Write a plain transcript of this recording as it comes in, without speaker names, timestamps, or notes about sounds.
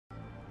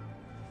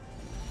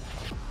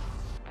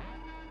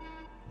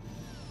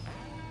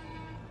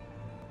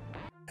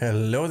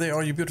Hello there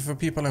all you beautiful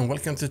people and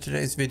welcome to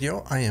today's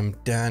video. I am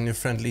Dan, your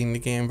friendly indie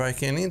game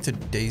biker, and in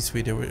today's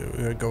video we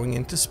are going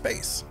into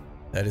space.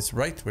 That is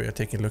right, we are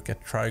taking a look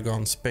at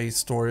Trigon Space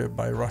Story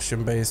by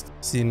Russian-based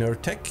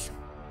Sernur.tech.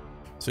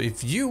 So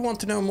if you want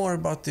to know more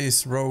about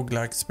this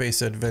roguelike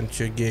space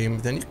adventure game,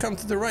 then you come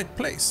to the right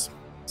place.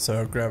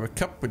 So grab a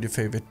cup with your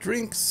favorite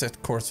drink,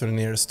 set course for the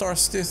nearest star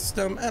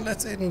system, and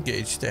let's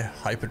engage the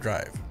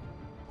hyperdrive.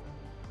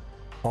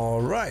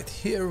 Alright,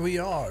 here we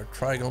are,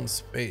 Trigon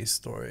Space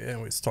Story,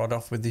 and we start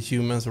off with the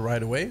humans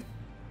right away.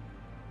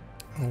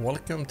 And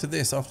welcome to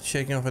this. After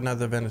shaking off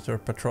another Venator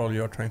patrol,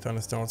 you are trying to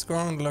understand what's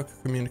going on. The local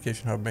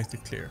communication hub makes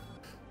it clear.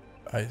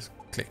 I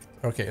clicked.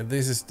 Okay,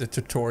 this is the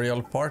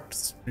tutorial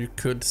part. You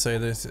could say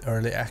this is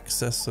early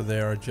access, so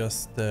they are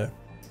just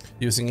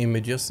using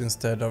images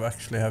instead of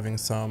actually having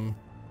some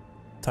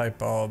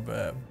type of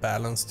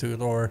balance to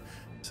it, or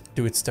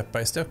do it step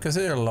by step, because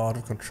there are a lot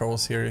of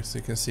controls here. As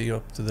you can see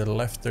up to the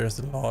left, there's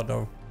a lot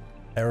of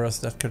errors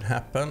that could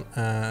happen,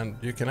 and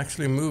you can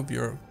actually move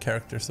your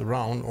characters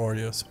around, or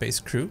your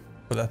space crew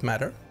for that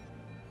matter.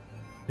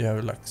 You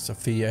have like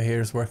Sophia here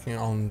is working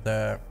on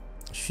the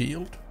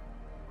shield,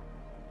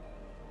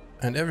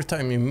 and every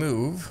time you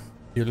move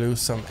you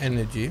lose some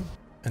energy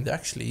and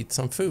actually eat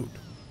some food.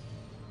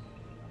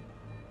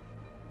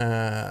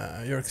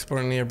 You're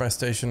exploring nearby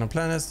station and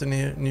planets. The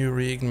new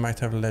rig might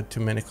have led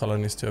to many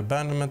colonies to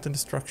abandonment and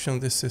destruction.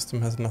 This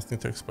system has nothing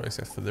to explore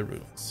except for the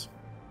ruins.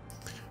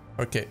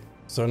 Okay,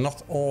 so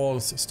not all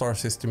star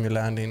system you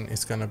land in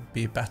is gonna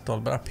be battle,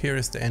 but up here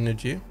is the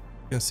energy, you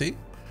can see,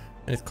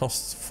 and it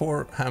costs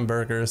 4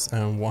 hamburgers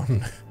and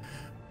 1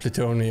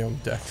 plutonium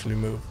to actually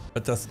move,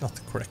 but that's not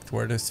the correct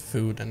word. It's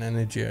food and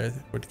energy, I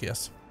would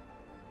guess.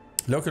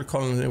 Local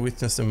colony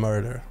witnessed a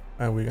murder,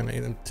 and we're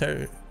gonna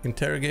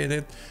interrogate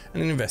it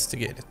and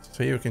investigate it.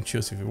 So here you can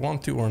choose if you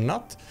want to or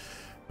not.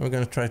 We're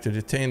gonna try to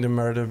detain the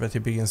murderer, but he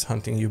begins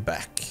hunting you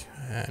back,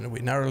 and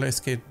we narrowly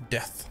escape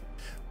death.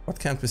 What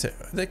can't we say?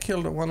 They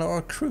killed one of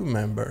our crew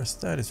members.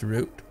 That is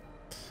rude.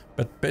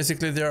 But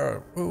basically they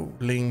are, oh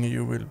Ling,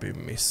 you will be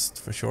missed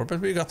for sure,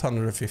 but we got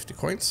 150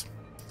 coins.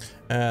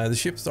 The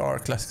ships are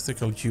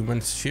classical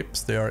human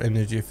ships. They are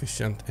energy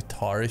efficient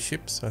Atari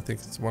ships. I think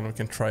it's one we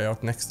can try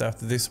out next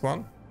after this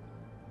one.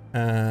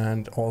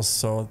 And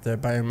also the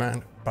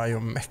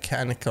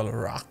biomechanical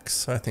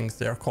rocks, I think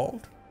they are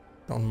called.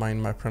 Don't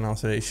mind my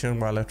pronunciation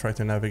while I try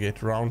to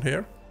navigate around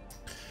here.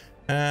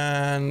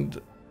 And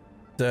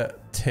the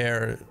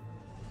Terticones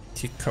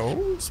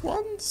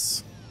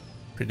ones,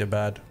 pretty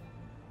bad.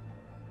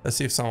 Let's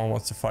see if someone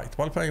wants to fight.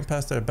 While playing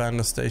past the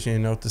abandoned station, you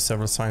notice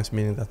several signs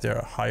meaning that there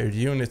are hired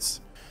units.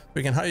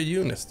 We can hire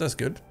units, that's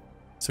good.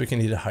 So we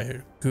can either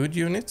hire good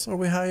units or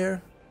we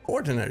hire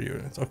ordinary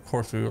units. Of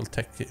course we will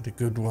take the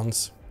good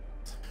ones.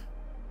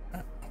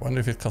 Wonder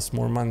if it costs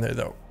more money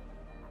though.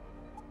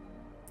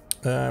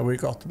 We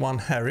got one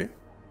Harry.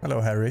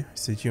 Hello Harry,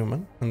 he's a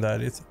human, and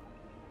that is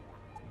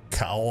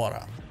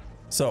Kahora.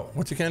 So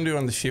what you can do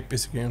on the ship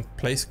is you can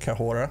place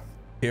Kahora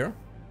here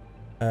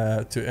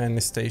to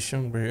any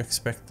station where you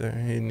expect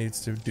he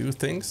needs to do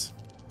things.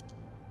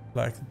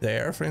 Like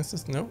there, for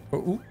instance. No?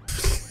 Oh,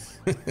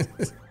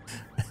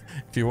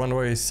 if you wonder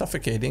why he's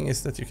suffocating,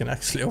 is that you can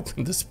actually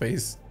open the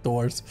space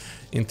doors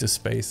into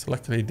space.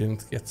 Luckily he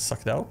didn't get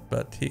sucked out,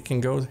 but he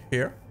can go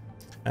here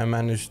and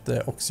manage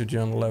the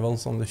oxygen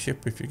levels on the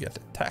ship if you get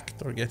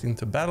attacked or get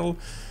into battle.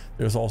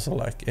 There's also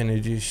like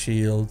energy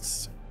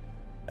shields,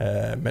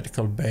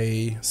 medical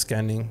bay,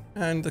 scanning,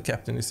 and the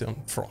captain is in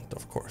front,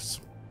 of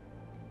course.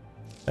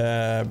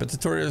 But the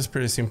tutorial is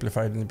pretty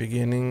simplified in the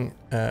beginning,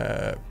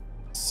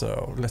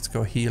 so let's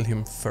go heal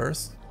him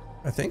first,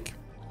 I think.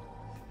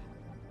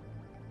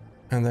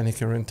 And then he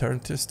can return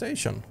to the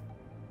station.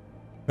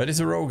 But it's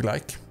a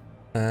roguelike,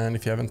 and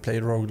if you haven't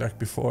played roguelike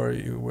before,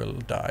 you will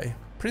die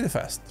pretty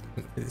fast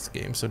in this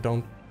game, so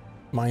don't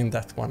mind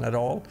that one at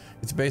all.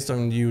 It's based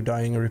on you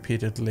dying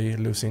repeatedly,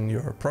 losing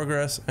your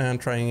progress, and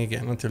trying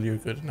again until you're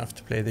good enough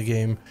to play the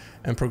game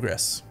and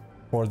progress,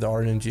 or the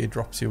RNG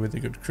drops you with a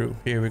good crew.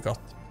 Here we got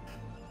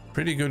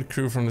pretty good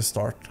crew from the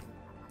start,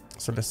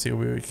 so let's see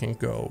where we can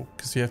go,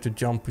 because you have to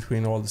jump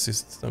between all the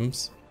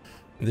systems.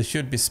 There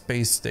should be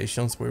space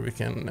stations where we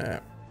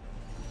can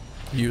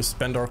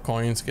spend our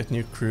coins, get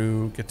new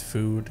crew, get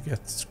food,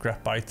 get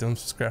scrap items.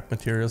 Scrap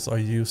materials are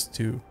used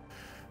to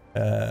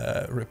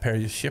repair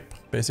your ship,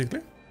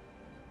 basically.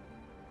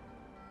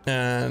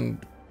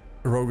 And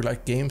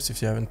roguelike games,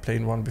 if you haven't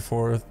played one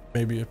before,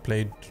 maybe you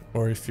played,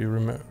 or if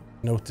you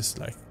noticed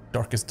like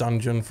Darkest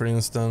Dungeon, for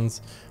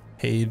instance,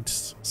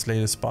 Hades, Slay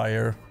the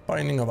Spire,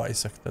 Binding of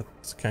Isaac,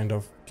 that's kind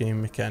of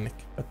game mechanic,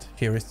 but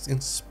here it's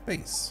in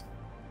space.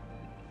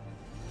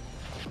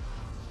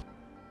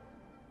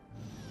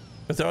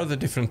 But there are the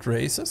different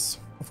races,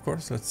 of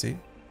course. Let's see. You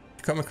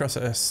come across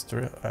an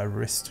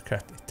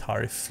aristocrat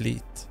Atari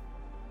fleet,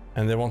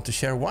 and they want to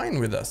share wine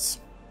with us.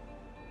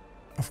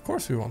 Of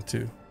course we want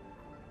to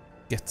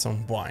get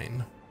some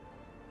wine.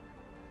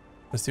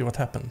 Let's see what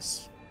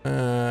happens.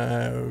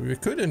 We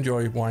could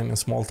enjoy wine and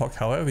small talk,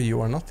 however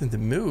you are not in the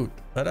mood.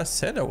 But I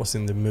said I was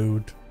in the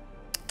mood.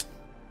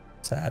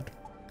 Sad.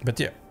 But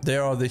yeah, they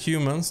are the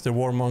humans, the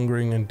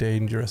warmongering and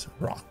dangerous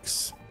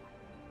rocks.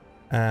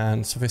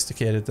 And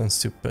sophisticated and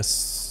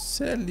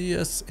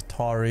supercilious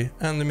Itari,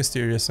 and the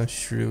mysterious and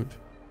shrewd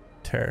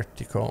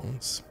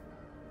Terticons.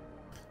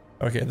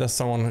 Okay, that's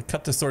someone.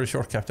 Cut the story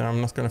short, Captain.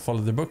 I'm not going to follow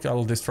the book.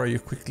 I'll destroy you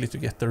quickly to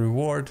get the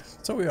reward.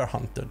 So we are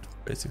hunted,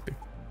 basically.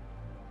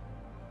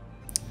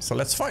 So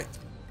let's fight.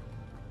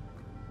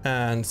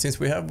 And since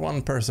we have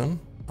one person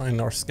in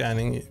our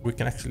scanning, we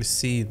can actually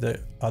see the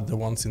other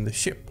ones in the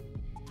ship.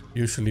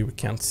 Usually we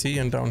can't see,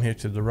 and down here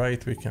to the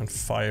right we can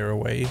fire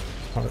away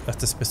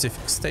at a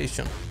specific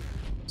station.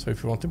 So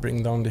if we want to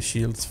bring down the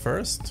shields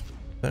first,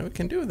 then we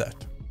can do that.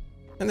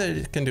 And then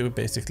it can do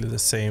basically the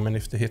same, and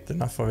if they hit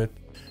enough of it,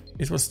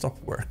 it will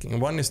stop working.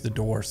 One is the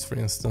doors, for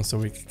instance, so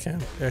we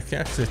can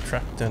actually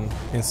trap them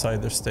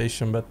inside their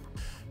station, but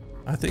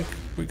I think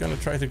we're gonna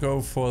try to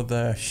go for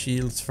the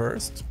shields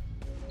first.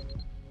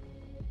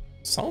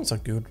 Sounds are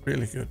good,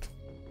 really good.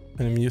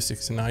 And the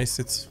music's nice.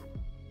 It's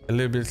a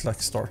little bit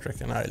like Star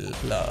Trek, and I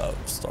love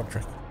Star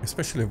Trek,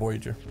 especially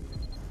Voyager.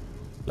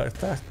 Like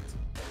that.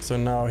 So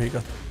now he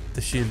got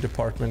the shield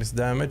department is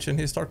damaged, and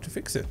he started to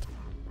fix it.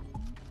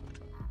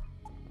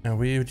 And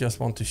we just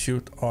want to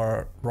shoot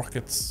our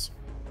rockets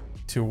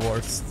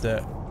towards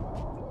the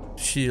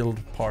shield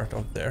part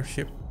of their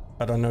ship.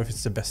 I don't know if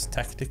it's the best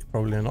tactic,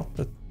 probably not,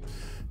 but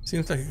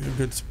seems like a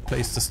good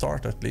place to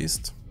start at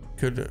least.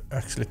 Could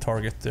actually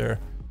target their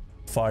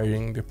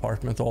firing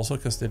department also,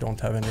 because they don't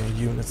have any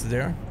units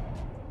there.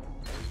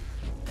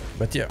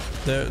 But yeah,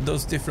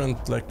 those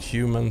different like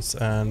humans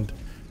and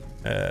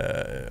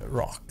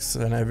rocks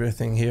and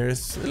everything here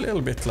is a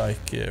little bit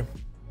like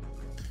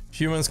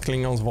humans,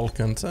 Klingons,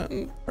 Vulcans,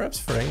 and perhaps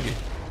Ferengi.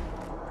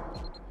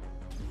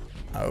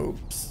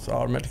 Oops,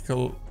 our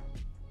medical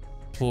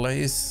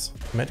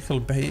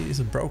bay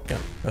is broken,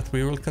 but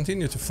we will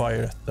continue to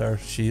fire at their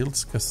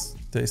shields because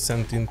they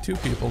sent in 2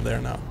 people there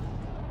now.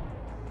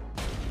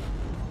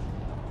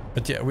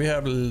 But yeah, we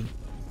have,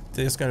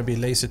 there's gonna be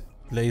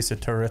laser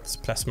turrets,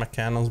 plasma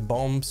cannons,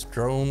 bombs,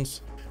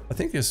 drones. I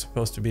think you're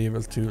supposed to be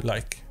able to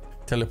like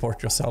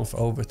teleport yourself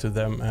over to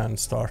them and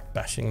start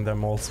bashing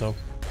them also.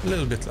 A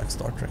little bit like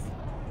Star Trek.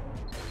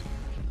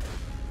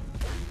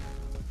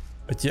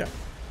 But yeah,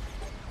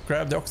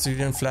 grab the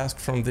oxygen flask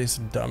from this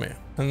dummy.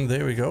 And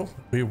there we go,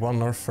 we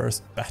won our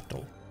first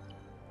battle.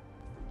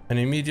 And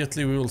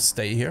immediately we will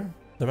stay here.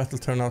 The battle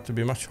turned out to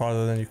be much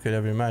harder than you could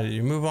ever imagine.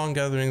 You move on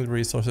gathering the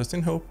resources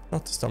in hope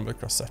not to stumble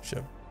across such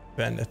a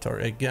Venator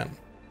again.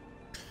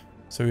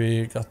 So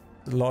we got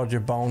the larger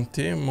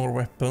bounty, more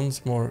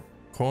weapons, more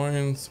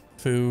coins,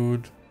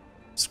 food,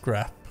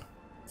 scrap,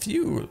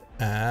 fuel,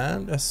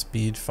 and a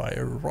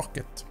speedfire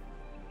rocket.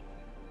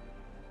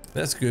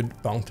 That's good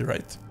bounty,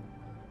 right?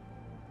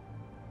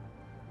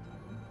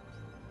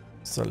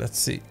 So let's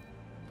see.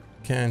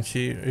 Can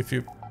she, if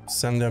you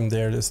send them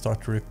there, they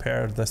start to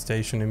repair the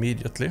station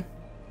immediately.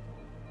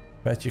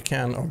 But you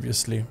can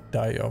obviously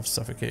die of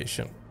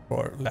suffocation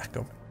or lack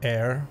of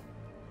air.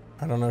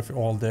 I don't know if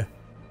all the...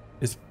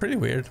 It's pretty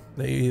weird.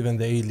 Even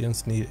the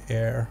aliens need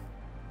air.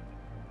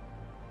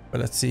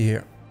 But let's see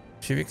here.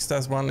 She fixed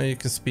that one, and you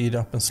can speed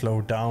up and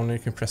slow down. You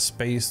can press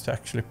space to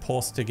actually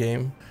pause the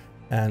game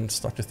and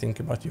start to think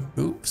about your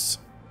moves.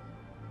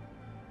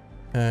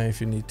 If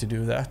you need to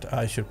do that.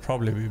 I should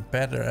probably be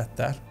better at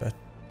that, but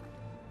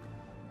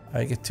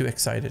I get too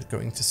excited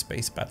going to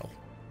space battle.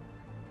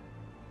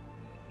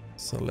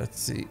 So let's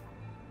see.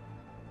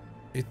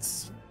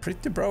 It's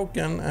pretty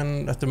broken,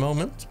 and at the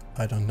moment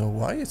I don't know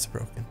why it's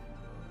broken.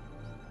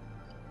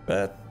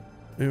 But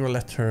we will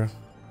let her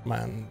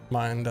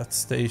mine that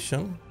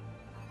station.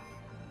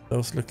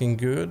 Those looking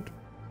good.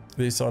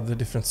 These are the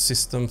different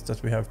systems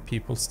that we have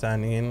people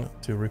standing in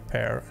to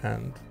repair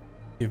and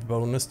give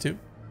bonus to.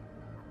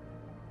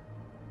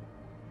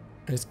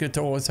 And it's good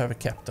to always have a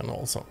captain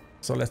also.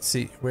 So let's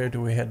see, where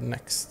do we head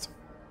next?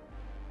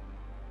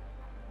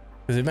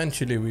 Because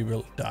eventually we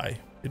will die.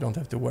 You don't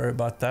have to worry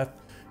about that.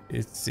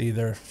 It's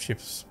either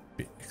ships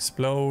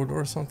explode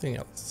or something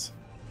else.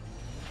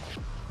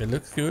 It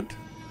looks good.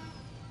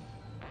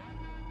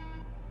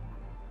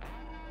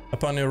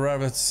 Upon your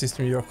arrival at the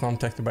system, you are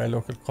contacted by a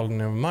local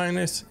colony of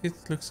miners. It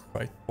looks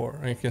quite poor.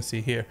 And you can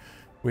see here,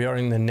 we are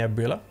in the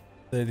nebula.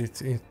 That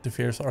it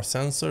interferes our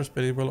sensors,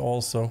 but it will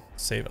also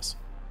save us.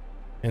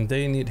 And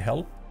they need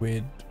help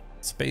with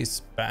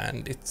space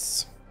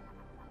bandits.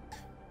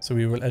 So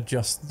we will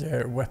adjust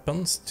their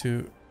weapons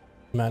to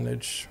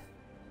manage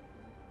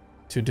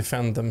to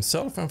defend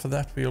themselves, and for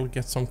that we'll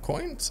get some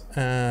coins.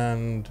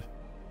 And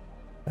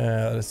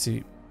let's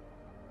see.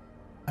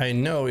 I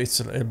know it's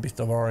a bit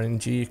of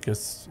RNG,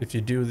 because if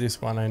you do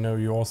this one, I know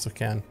you also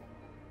can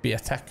be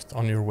attacked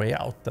on your way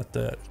out, that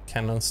the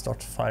cannons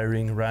start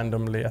firing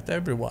randomly at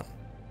everyone.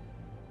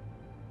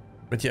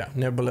 But yeah,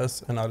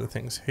 nebulas and other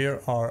things.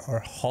 Here are our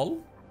hull,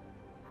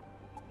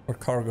 or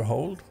cargo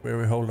hold, where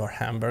we hold our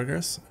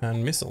hamburgers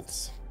and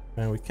missiles.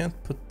 And we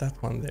can't put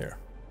that one there.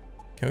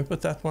 Can we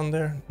put that one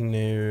there?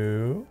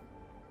 No.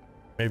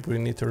 Maybe we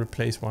need to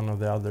replace one of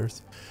the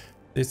others.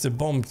 It's a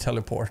bomb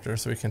teleporter,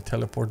 so we can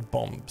teleport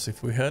bombs.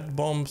 If we had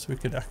bombs, we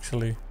could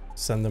actually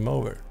send them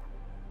over.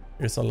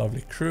 Here's a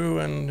lovely crew,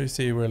 and you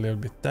see we're a little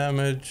bit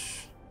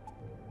damaged.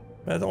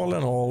 But all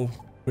in all,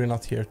 we're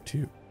not here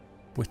to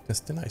witness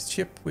the nice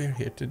ship, we're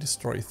here to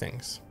destroy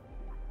things.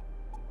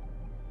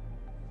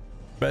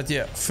 But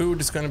yeah, food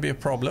is going to be a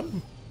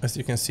problem. As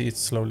you can see, it's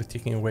slowly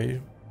ticking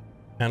away.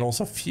 And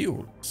also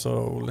fuel.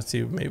 So let's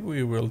see, maybe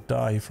we will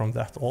die from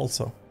that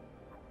also.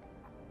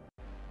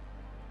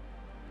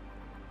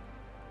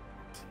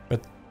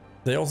 But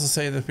they also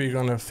say that we're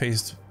going to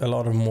face a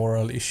lot of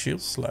moral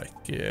issues like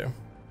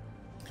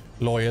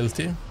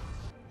loyalty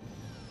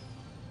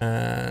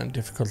and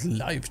difficult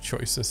life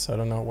choices. I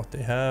don't know what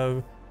they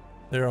have.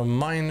 There are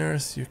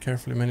miners. You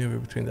carefully maneuver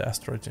between the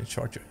asteroids and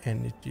charge your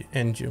energy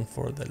engine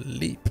for the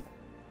leap.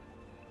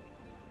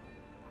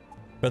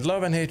 But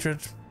love and hatred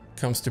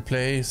comes to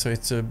play, so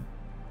it's a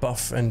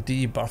buff and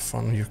debuff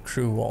on your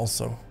crew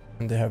also.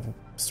 And they have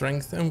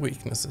strength and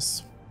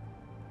weaknesses.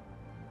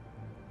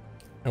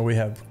 And we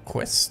have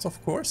quests,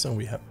 of course, and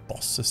we have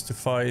bosses to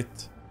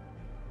fight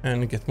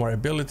and get more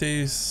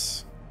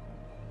abilities,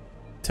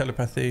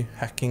 telepathy,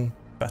 hacking,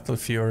 battle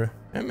fury,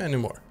 and many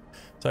more.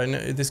 So I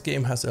know this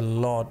game has a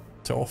lot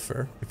to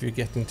offer if you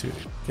get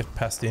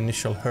past the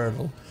initial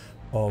hurdle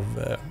of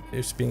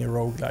it being a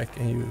roguelike,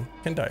 and you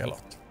can die a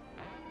lot.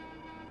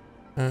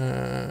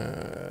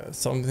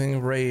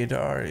 Something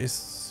radar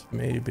is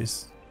maybe.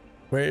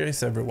 Where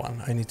is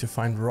everyone? I need to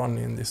find Ron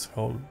in this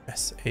whole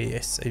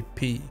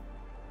ASAP.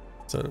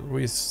 So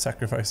we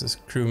sacrifice a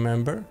crew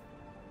member.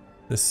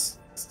 This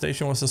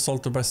station was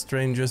assaulted by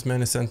strangers.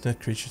 Many sentient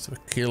creatures were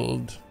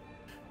killed.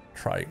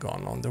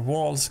 Trigon on the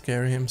wall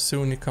scare him.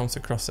 Soon he comes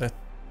across a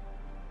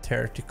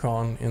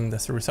Trigon in the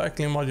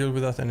recycling module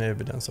without any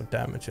evidence of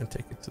damage and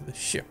take it to the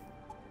ship.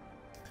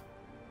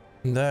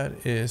 And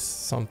that is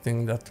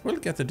something that will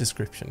get a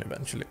description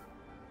eventually.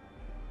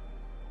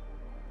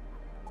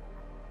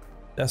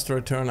 The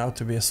asteroid turned out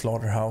to be a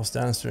slaughterhouse.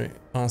 The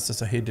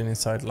answers are hidden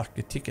inside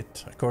Lucky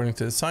Ticket. According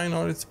to the sign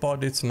on its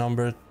body, it's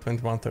numbered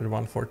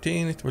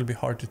 213114. It will be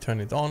hard to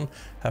turn it on.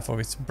 Half of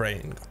its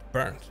brain got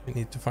burnt. You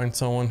need to find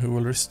someone who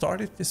will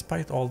restart it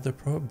despite all the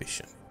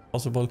prohibition. If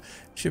possible, it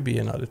should be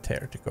another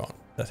Trigon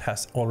that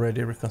has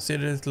already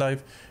reconsidered its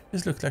life.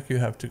 This looks like you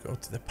have to go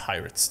to the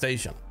pirate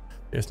station.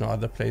 There's no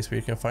other place where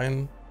you can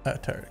find a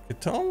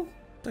Trigon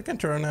that can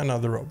turn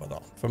another robot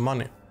on for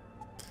money.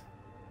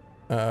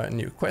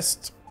 New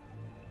quest.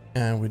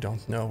 And we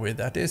don't know where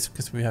that is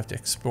because we have to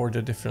explore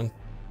the different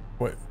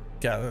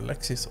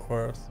galaxies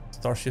or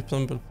starships,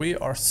 but we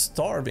are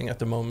starving at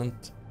the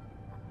moment.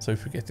 So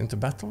if we get into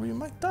battle, we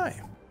might die.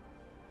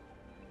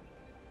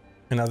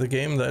 Another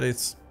game that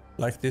is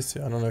like this,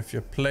 I don't know if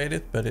you played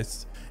it, but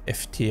it's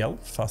FTL,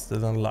 Faster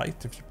Than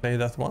Light, if you play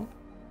that one.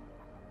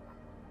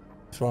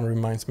 This one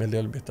reminds me a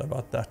little bit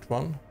about that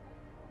one.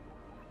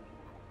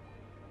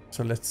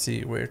 So let's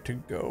see where to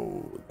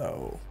go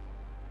though.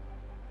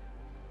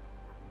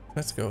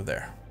 Let's go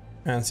there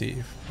and see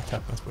what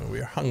happens when we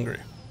are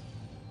hungry.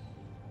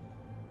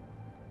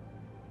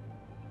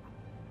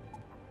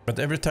 But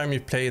every time you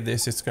play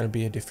this, it's going to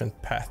be a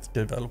different path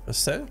developers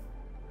say.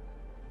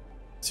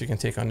 So you can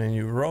take on a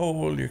new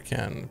role, you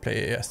can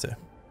play as a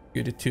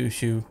goody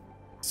two-shoe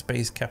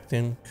space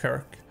captain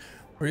Kirk,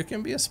 or you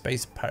can be a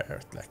space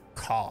pirate like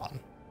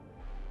Khan,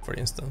 for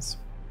instance.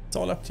 It's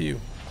all up to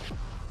you.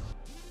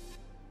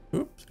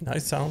 Oops,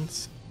 nice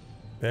sounds.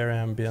 Very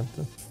ambient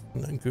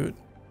and good.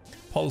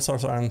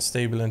 Pulsars are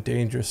unstable and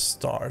dangerous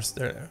stars.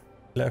 Their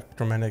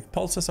electromagnetic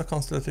pulses are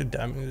constantly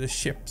damaging the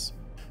ship's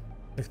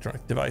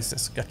electronic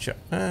devices. Gotcha.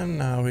 And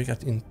now we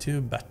got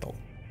into battle.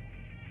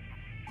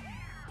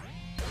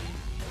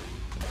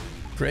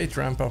 Great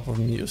ramp up of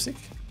music.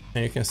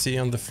 And you can see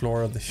on the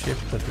floor of the ship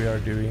that we are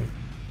doing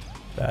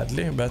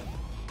badly. But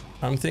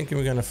I'm thinking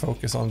we're going to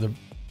focus on the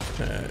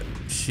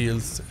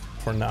shields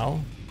for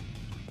now.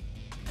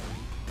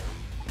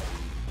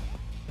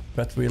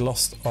 But we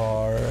lost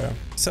our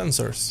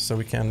sensors, so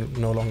we can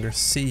no longer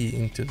see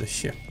into the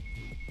ship.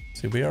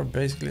 So we are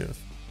basically...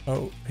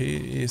 Oh,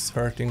 he is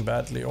hurting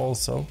badly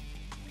also.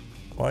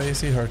 Why is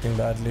he hurting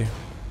badly?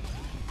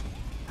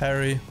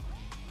 Harry.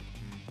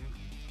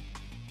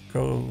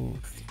 Go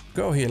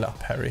heal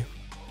up, Harry.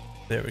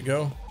 There we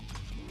go.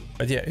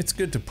 But yeah, it's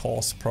good to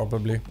pause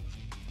probably.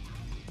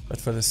 But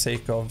for the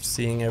sake of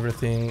seeing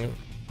everything...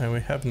 And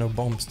we have no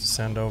bombs to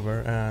send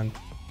over, and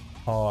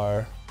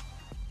our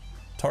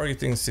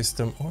targeting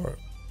system or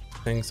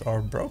things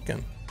are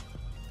broken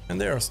and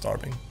they are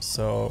starving,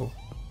 so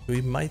we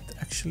might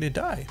actually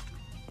die.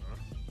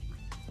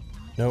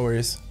 No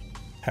worries,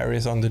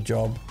 Harry's on the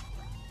job.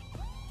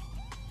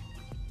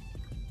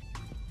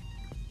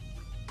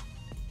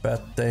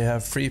 But they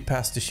have free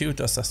pass to shoot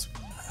us as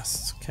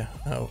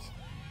oh,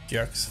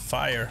 jerks,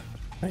 fire.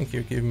 Thank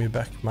you, give me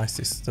back my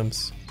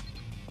systems.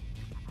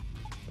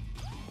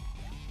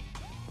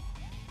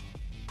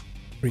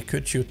 We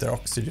could shoot their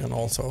oxygen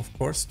also, of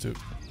course, to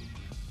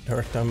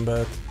hurt them,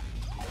 but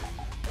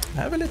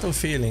I have a little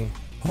feeling.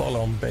 Hold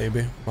on,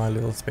 baby, my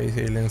little space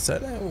alien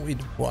said,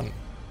 we'd won.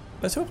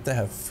 Let's hope they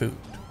have food.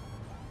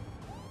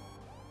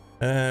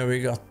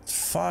 We got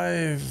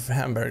 5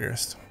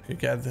 hamburgers. You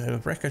gather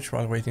wreckage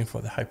while waiting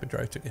for the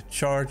hyperdrive to get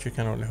charged. You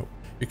can only hope.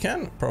 You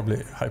can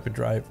probably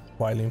hyperdrive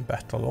while in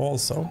battle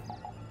also.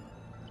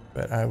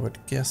 But I would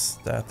guess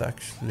that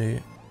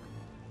actually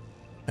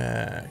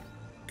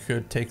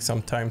could take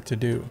some time to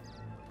do.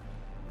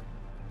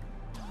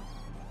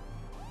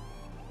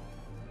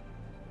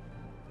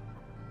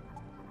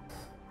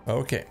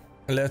 Okay,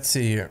 let's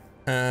see here.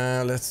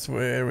 Let's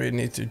where we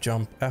need to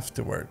jump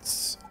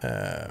afterwards.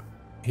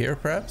 Here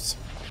perhaps.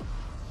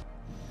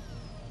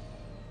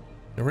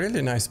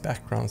 Really nice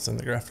backgrounds and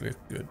the graphics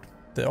look good.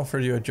 They offer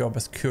you a job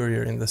as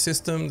courier in the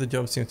system. The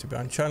job seems to be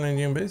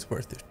unchallenging, but it's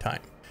worth your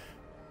time.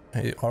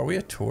 Hey, are we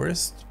a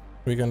tourist?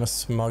 We're gonna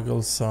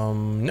smuggle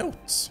some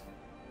notes.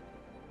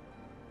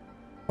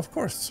 Of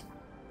course.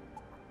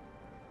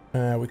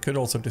 We could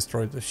also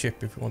destroy the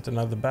ship if we want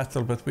another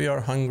battle, but we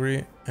are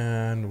hungry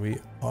and we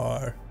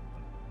are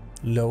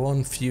low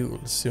on fuel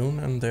soon,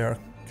 and they are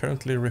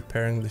currently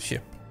repairing the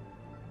ship.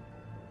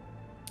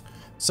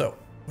 So,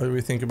 what do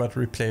we think about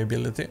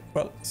replayability?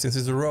 Well, since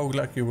it's a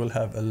roguelike, you will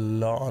have a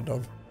lot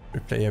of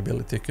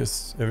replayability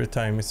because every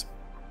time it's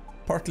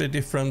partly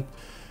different,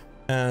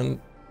 and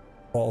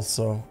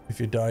also if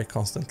you die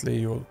constantly,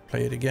 you'll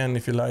play it again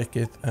if you like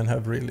it and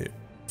have really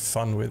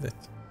fun with it.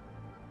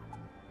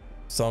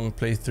 Some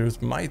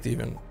playthroughs might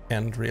even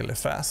end really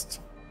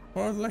fast,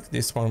 or like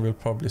this one will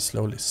probably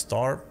slowly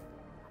starve.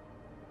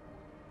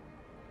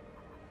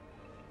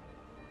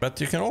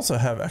 But you can also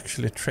have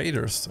actually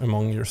traders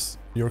among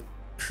your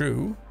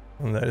crew,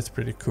 and that is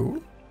pretty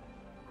cool.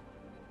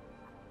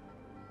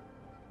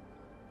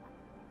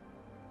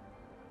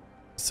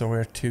 So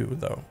where to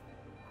though?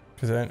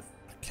 Because I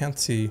can't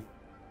see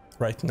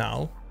right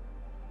now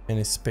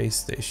any space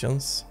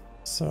stations.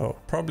 So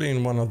probably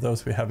in one of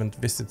those we haven't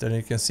visited, and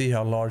you can see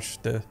how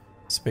large the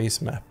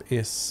space map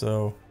is,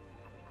 so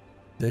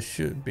there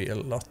should be a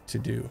lot to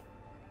do.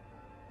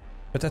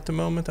 But at the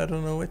moment I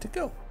don't know where to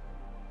go.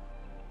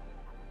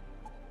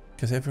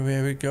 Because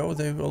everywhere we go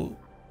they will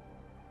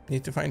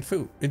need to find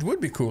food. It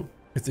would be cool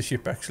if the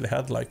ship actually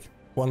had like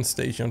one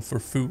station for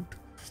food.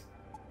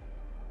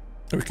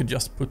 We could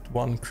just put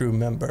one crew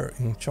member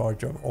in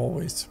charge of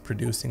always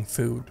producing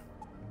food.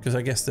 Because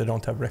I guess they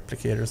don't have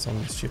replicators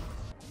on this ship.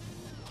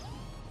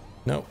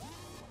 No.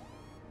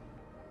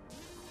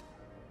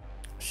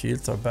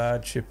 Shields are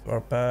bad, ships are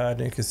bad.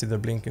 You can see they're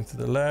blinking to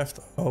the left.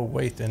 Oh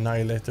wait,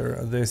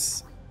 Annihilator.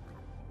 This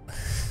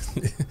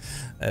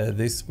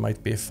this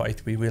might be a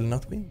fight we will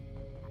not win.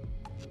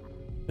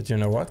 But you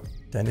know what?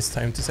 Then it's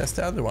time to test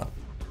the other one.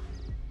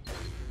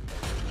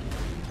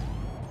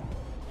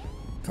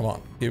 Come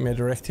on, give me a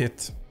direct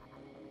hit.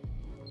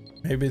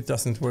 Maybe it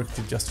doesn't work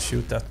to just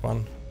shoot that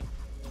one.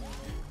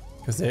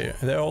 Because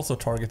they also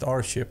target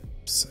our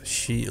ship's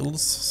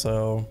shields,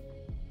 so...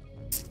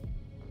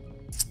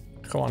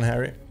 Come on,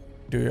 Harry.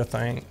 Do your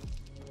thing.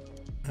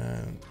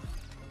 And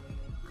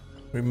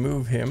we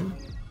move him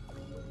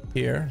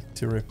here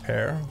to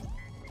repair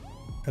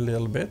a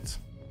little bit.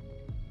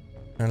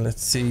 And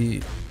let's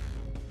see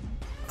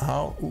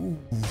how... Ooh.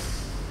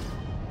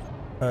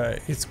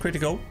 It's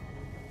critical.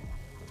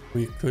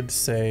 We could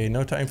say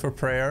no time for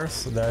prayers,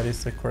 so that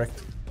is the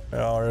correct...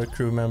 Our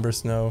crew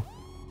members know.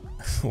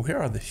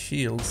 Where are the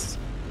shields?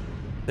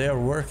 They are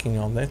working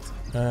on it,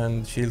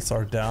 and shields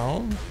are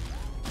down.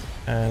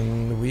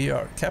 And we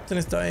are... Captain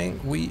is dying,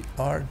 we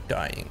are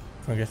dying.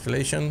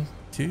 Congratulations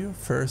to your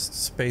first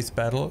space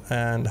battle,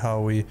 and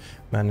how we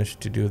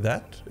managed to do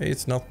that.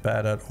 It's not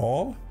bad at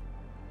all.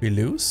 We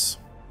lose,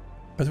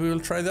 but we will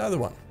try the other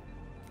one.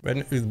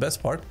 When the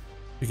best part,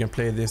 you can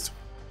play this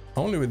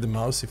only with the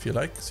mouse if you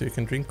like, so you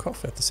can drink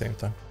coffee at the same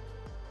time.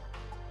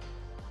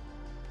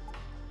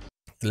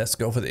 Let's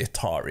go for the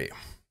Atari.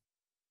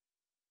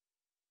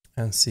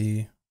 And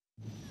see...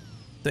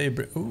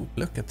 Ooh,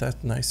 look at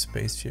that nice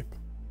spaceship.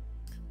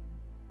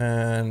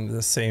 And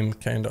the same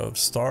kind of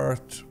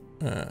start.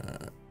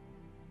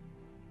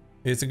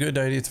 It's a good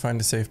idea to find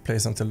a safe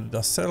place until the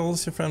dust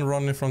settles. Your friend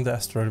Ronnie from the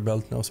asteroid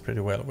belt knows pretty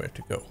well where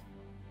to go.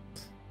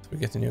 So we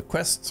get a new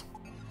quest.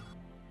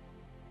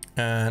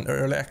 And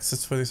early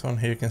access for this one.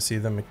 Here you can see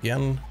them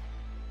again.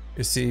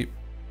 You see,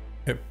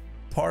 a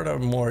part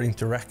of more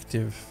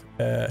interactive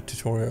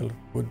tutorial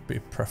would be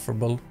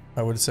preferable,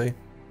 I would say.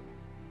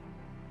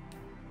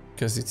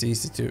 Because it's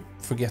easy to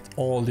forget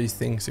all these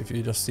things if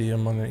you just see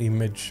them on an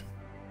image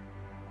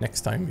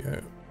next time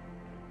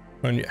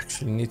when you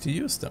actually need to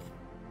use them.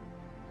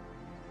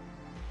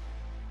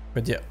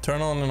 But yeah,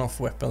 turn on and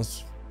off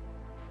weapons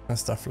and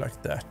stuff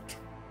like that,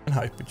 and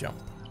hyper jump.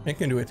 You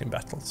can do it in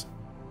battles.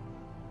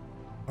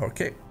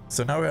 Okay,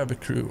 so now we have a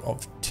crew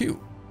of 2.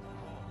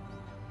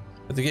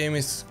 But the game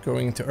is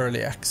going to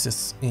early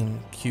access in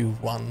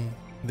Q1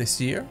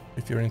 this year,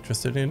 if you're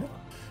interested in it.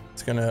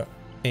 It's gonna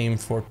aim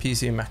for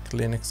PC, Mac,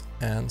 Linux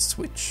and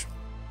Switch.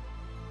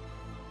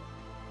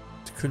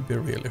 It could be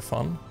really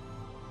fun.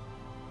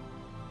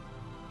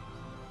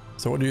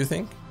 So what do you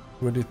think?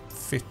 Would it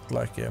fit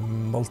like a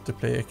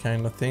multiplayer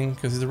kind of thing?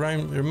 Because it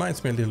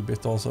reminds me a little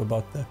bit also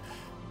about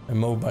a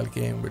mobile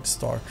game with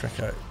Star Trek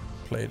I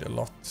played a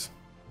lot.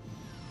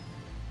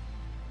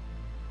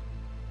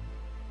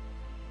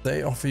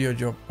 they offer you a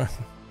job.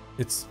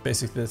 It's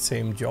basically the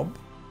same job.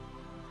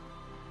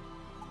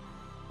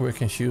 We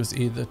can choose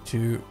either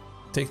to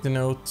take the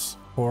notes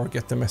or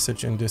get the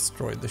message and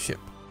destroy the ship.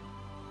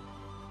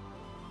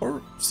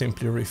 Or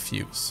simply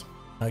refuse.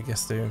 I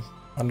guess they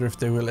wonder if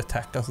they will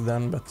attack us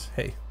then, but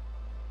hey.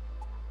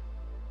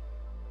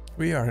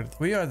 We are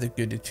the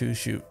goody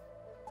two-shoe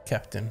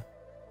captain.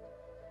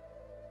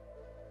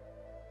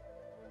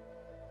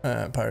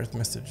 Pirate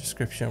message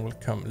description will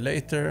come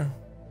later.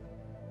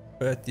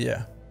 But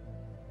yeah.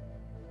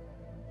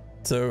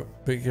 So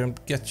we can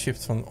get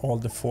ships from all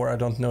the 4. I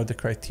don't know the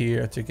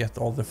criteria to get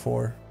all the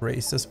 4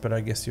 races, but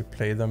I guess you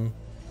play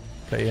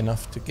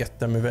enough to get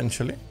them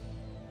eventually.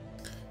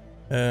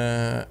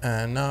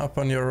 And now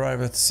upon your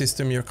arrival at the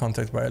system, you're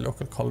contacted by a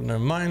local colony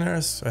of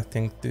miners. I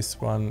think this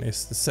one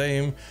is the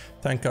same.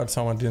 Thank God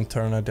someone didn't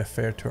turn a deaf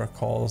ear to our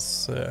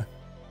calls.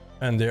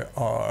 And there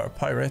are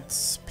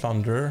pirates,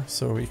 plunder,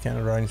 so we can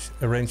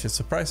arrange a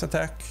surprise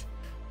attack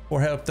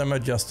or help them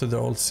adjust to the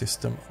old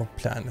system of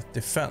planet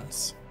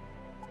defense.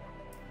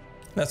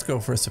 Let's go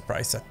for a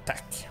surprise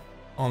attack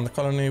on the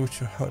colony, which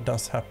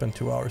does happen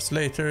 2 hours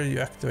later. You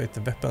activate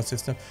the weapon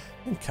system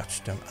and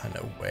catch them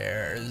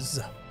unawares.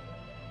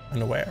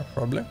 Unaware,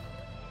 probably.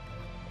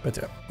 But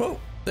yeah, well,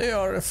 they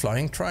are a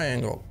flying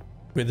triangle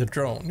with a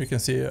drone. You can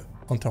see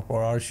on top of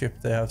our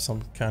ship they have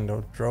some kind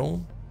of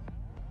drone.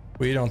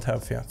 We don't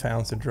have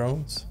fancy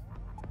drones.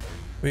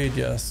 We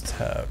just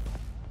have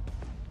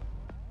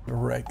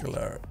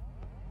regular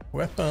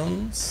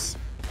weapons.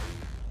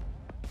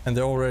 And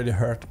they already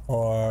hurt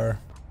our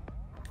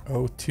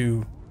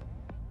O2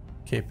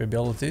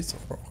 capabilities,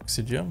 or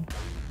oxygen.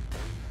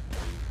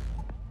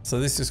 So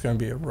this is going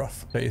to be a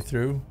rough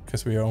playthrough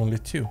because we are only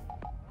 2.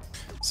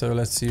 So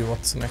let's see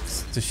what's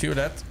next to shoot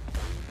at.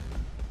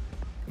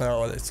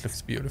 Oh, this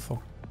looks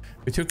beautiful.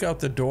 We took out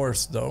the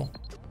doors though.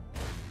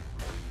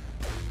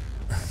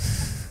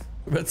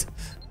 But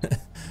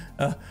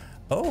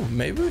oh,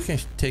 maybe we can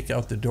take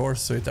out the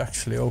doors so it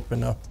actually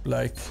open up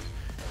like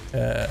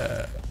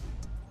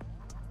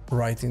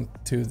right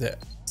into the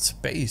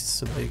space,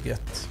 so they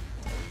get.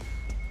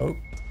 Oh,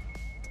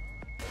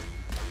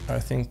 I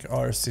think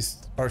our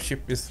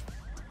ship is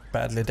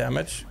badly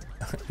damaged.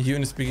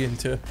 Units begin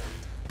to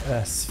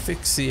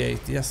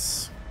asphyxiate.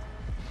 Yes,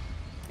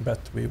 but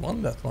we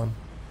won that one.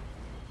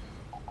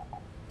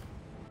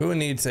 Who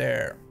needs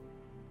air?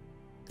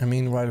 I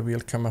mean, while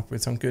we'll come up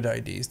with some good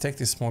ideas. Take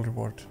this small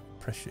reward.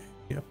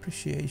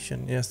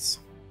 Appreciation. Yes.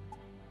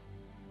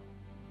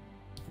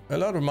 A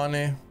lot of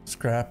money,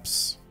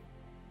 scraps.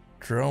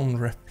 Drone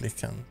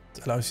replicant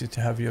allows you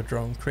to have your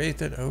drone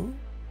created. Oh,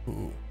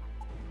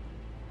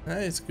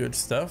 it's good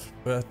stuff,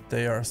 but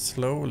they are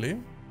slowly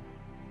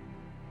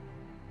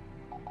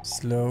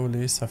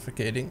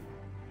suffocating.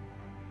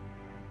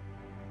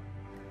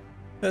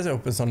 Let's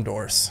open some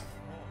doors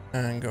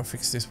and go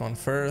fix this one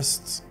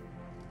first.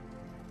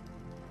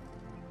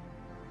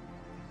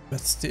 But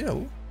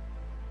still,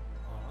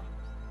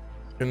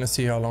 gonna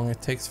see how long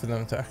it takes for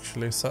them to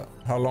actually.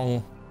 How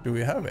long do we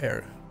have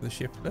air? The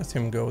ship. Let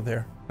him go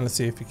there and let's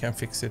see if he can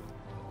fix it.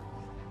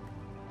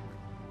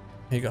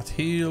 He got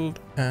healed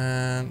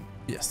and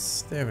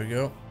yes, there we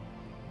go.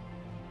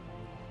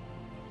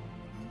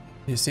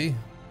 You see?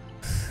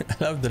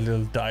 I love the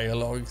little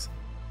dialogues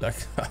like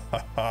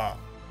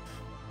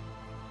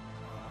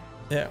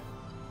yeah,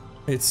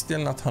 it's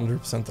still not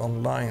 100%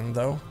 online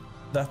though.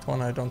 That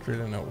one I don't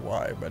really know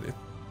why, but it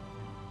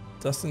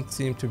doesn't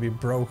seem to be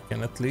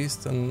broken at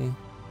least, and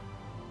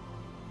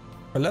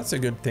well, that's a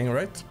good thing,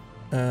 right?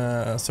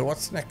 So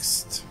what's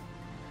next?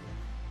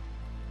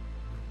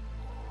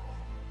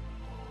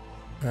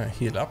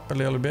 Heal up a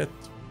little bit.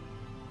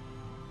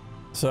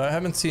 So I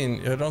haven't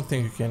seen, I don't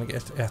think you can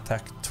get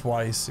attacked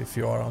twice if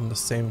you are on the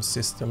same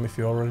system if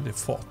you already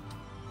fought.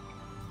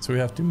 So we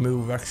have to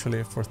move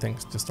actually for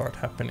things to start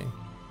happening.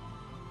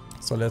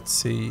 So let's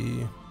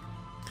see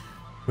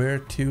where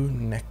to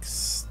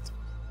next.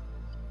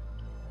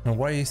 And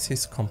why is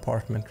his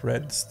compartment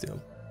red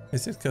still?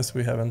 Is it because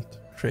we haven't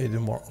created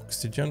more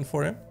oxygen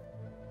for him?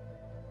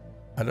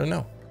 I don't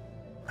know.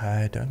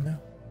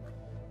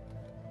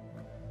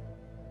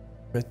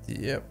 But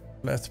yep,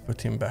 let's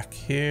put him back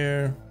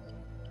here.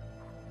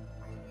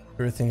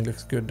 Everything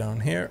looks good down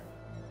here.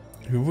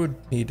 We would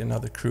need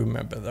another crew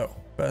member though,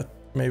 but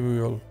maybe we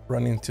will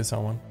run into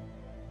someone.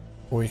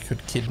 Or we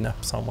could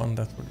kidnap someone,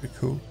 that would be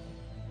cool.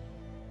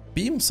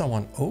 Beam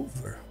someone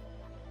over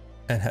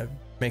and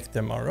make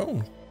them our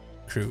own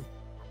crew.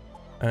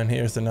 And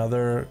here's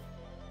another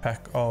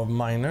pack of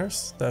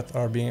miners that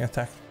are being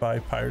attacked by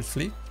pirate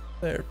fleet.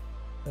 They're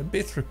a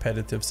bit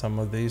repetitive, some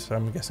of these, so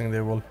I'm guessing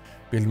they will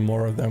build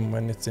more of them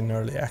when it's in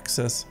early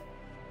access.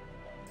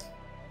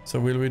 So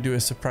will we do a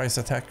surprise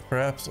attack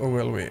perhaps, or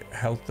will we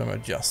help them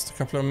adjust? A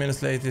couple of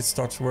minutes later it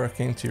starts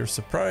working to your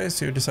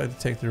surprise. You decide to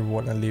take the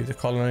reward and leave the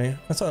colony,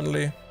 and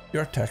suddenly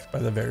you're attacked by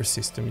the very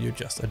system you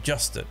just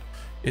adjusted.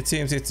 It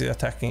seems it's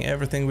attacking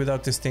everything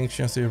without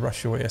distinction, so you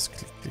rush away as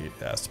quickly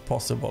as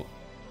possible.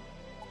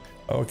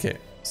 Okay,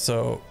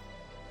 so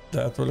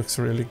that looks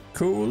really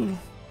cool.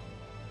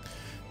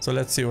 So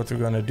let's see what we're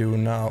gonna do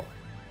now.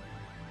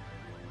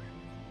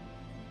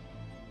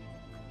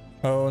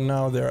 Oh,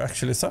 now they're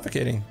actually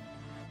suffocating.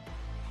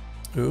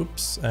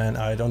 Oops, and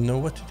I don't know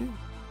what to do.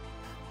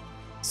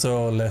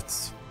 So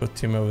let's put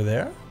him over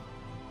there.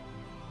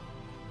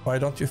 Why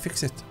don't you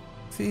fix it?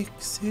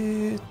 Fix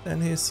it.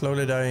 And he's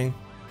slowly dying.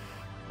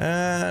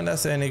 And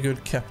as any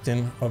good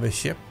captain of a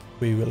ship,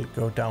 we will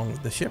go down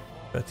the ship,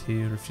 but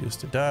he refused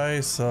to die,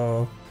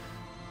 so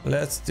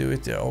let's do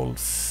it the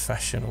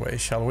old-fashioned way,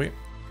 shall we?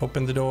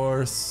 Open the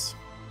doors.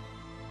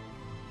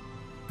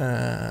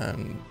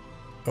 And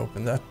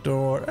open that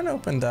door, and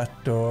open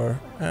that door,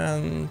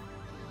 and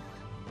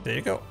there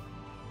you go.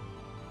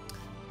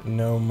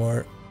 No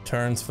more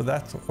turns for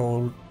that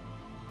old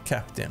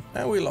captain,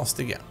 and we lost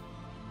again.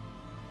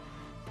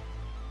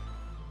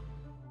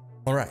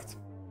 Alright,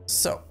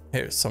 so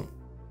here's some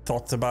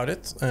thoughts about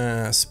it.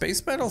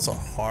 Space battles are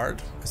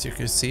hard, as you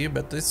can see,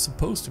 but it's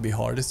supposed to be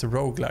hard. It's a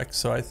roguelike,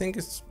 so I think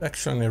it's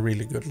actually a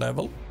really good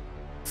level.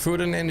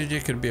 Food and energy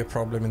could be a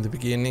problem in the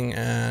beginning,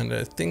 and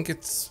I think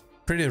it's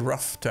pretty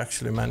rough to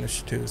actually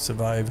manage to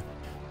survive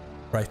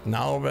right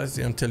now, but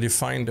until you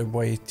find a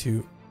way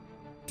to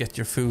get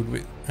your food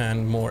with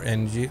and more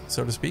energy,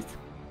 so to speak.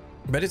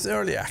 But it's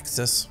early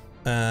access,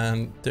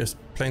 and there's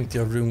plenty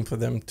of room for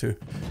them to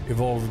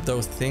evolve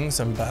those things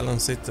and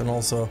balance it, and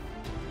also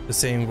the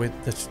same with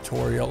the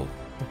tutorial,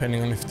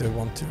 depending on if they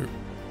want to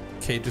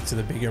cater to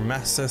the bigger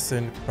masses,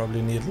 and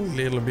probably need a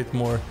little bit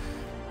more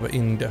of an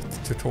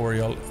in-depth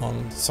tutorial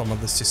on some of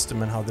the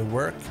system and how they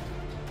work.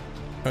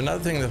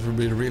 Another thing that would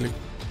be really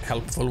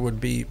helpful would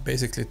be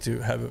basically to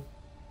have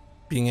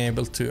being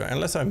able to,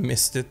 unless I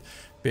missed it,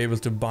 be able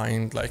to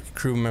bind like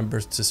crew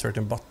members to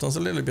certain buttons, a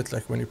little bit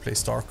like when you play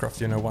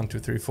StarCraft, you know, 1, 2,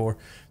 3, 4,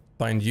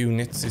 bind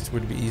units. It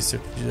would be easier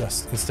to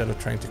just, instead of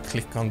trying to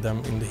click on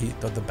them in the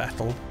heat of the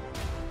battle.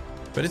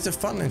 But it's a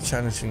fun and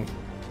challenging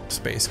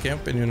space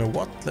camp, and you know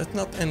what, let's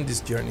not end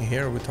this journey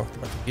here. We talked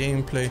about the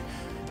gameplay,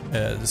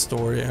 the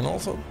story, and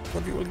also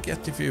what you will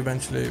get if you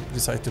eventually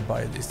decide to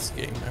buy this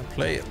game and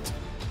play it.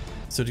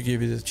 So to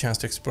give you the chance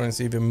to experience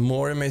even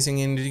more amazing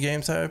indie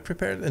games, I have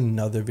prepared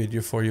another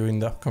video for you in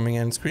the upcoming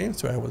end screen,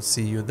 so I will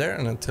see you there,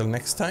 and until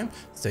next time,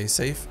 stay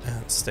safe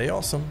and stay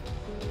awesome.